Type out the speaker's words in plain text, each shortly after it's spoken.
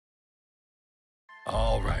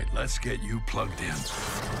All right, let's get you plugged in.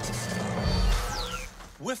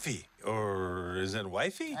 Wiffy, or is it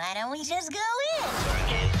wifey? Why don't we just go in?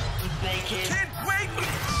 Kid, wait!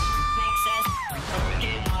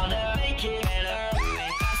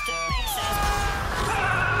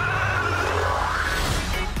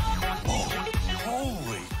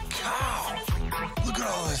 Holy cow! Look at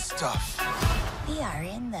all this stuff. We are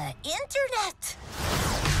in the internet.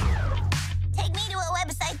 Take me to a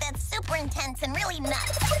website that's super intense and really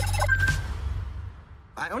nuts.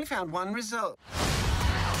 I only found one result.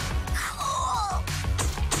 Cool.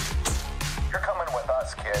 You're coming with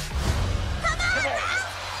us, kid. Come on!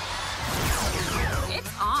 It's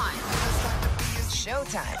on.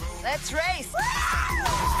 Showtime. Let's race.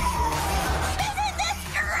 Isn't this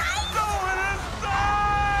great? No, it is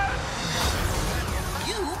not!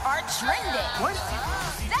 You are trending. What?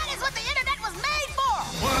 That is what the internet was made for.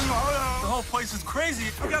 The whole place is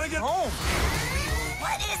crazy. We gotta get home.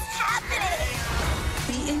 What is happening?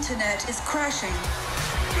 The internet is crashing.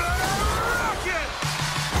 Rocket!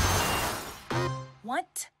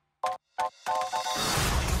 What?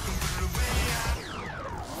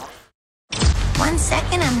 One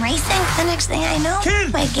second I'm racing, the next thing I know,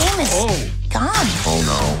 Kid! my game is gone. Oh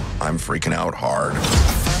no, I'm freaking out hard.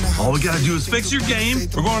 All we gotta do is fix your game.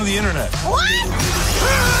 We're going to the internet. What?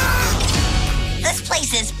 This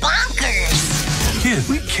place is bonkers. Kid,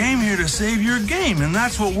 we came here to save your game, and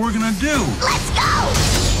that's what we're gonna do. Let's go.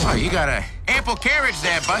 Oh, you got a ample carriage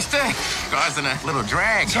there, Buster. Causing a little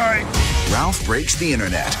drag. Sorry. Ralph breaks the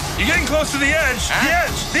internet. You're getting close to the edge. Huh? The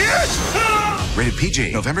edge! The edge! Ah! Rated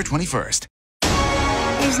PG, November 21st.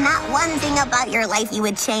 There's not one thing about your life you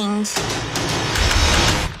would change.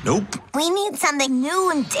 Nope. We need something new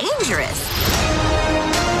and dangerous.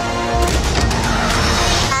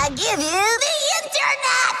 I give you the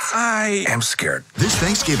internet. I am scared. This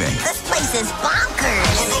Thanksgiving. This place is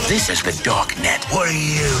bonkers. This is the dark net. What are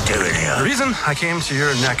you doing The here? reason I came to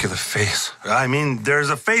your neck of the face. I mean, there's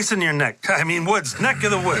a face in your neck. I mean, woods. Neck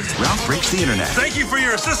of the woods. Ralph breaks the internet. Thank you for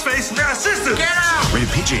your assist face. Assistance! Get out! Rated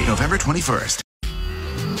PG, November 21st.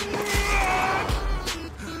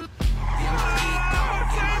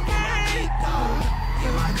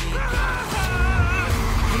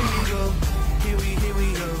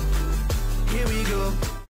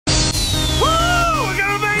 We're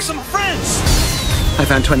gonna make some friends! I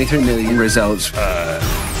found 23 million results.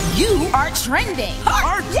 You are trending.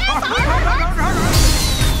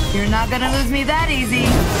 You're not gonna lose me that easy.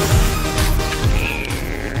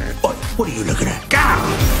 What are you looking at?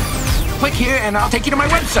 Click here and I'll take you to my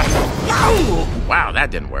website. No. Wow,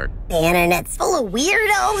 that didn't work. The internet's full of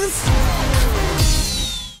weirdos.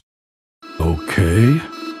 Okay.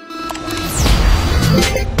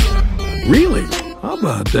 Really? How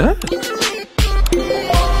about that?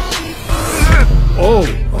 Oh,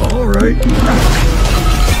 all right.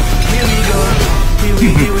 Here we go.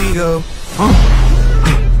 Here we go. Huh?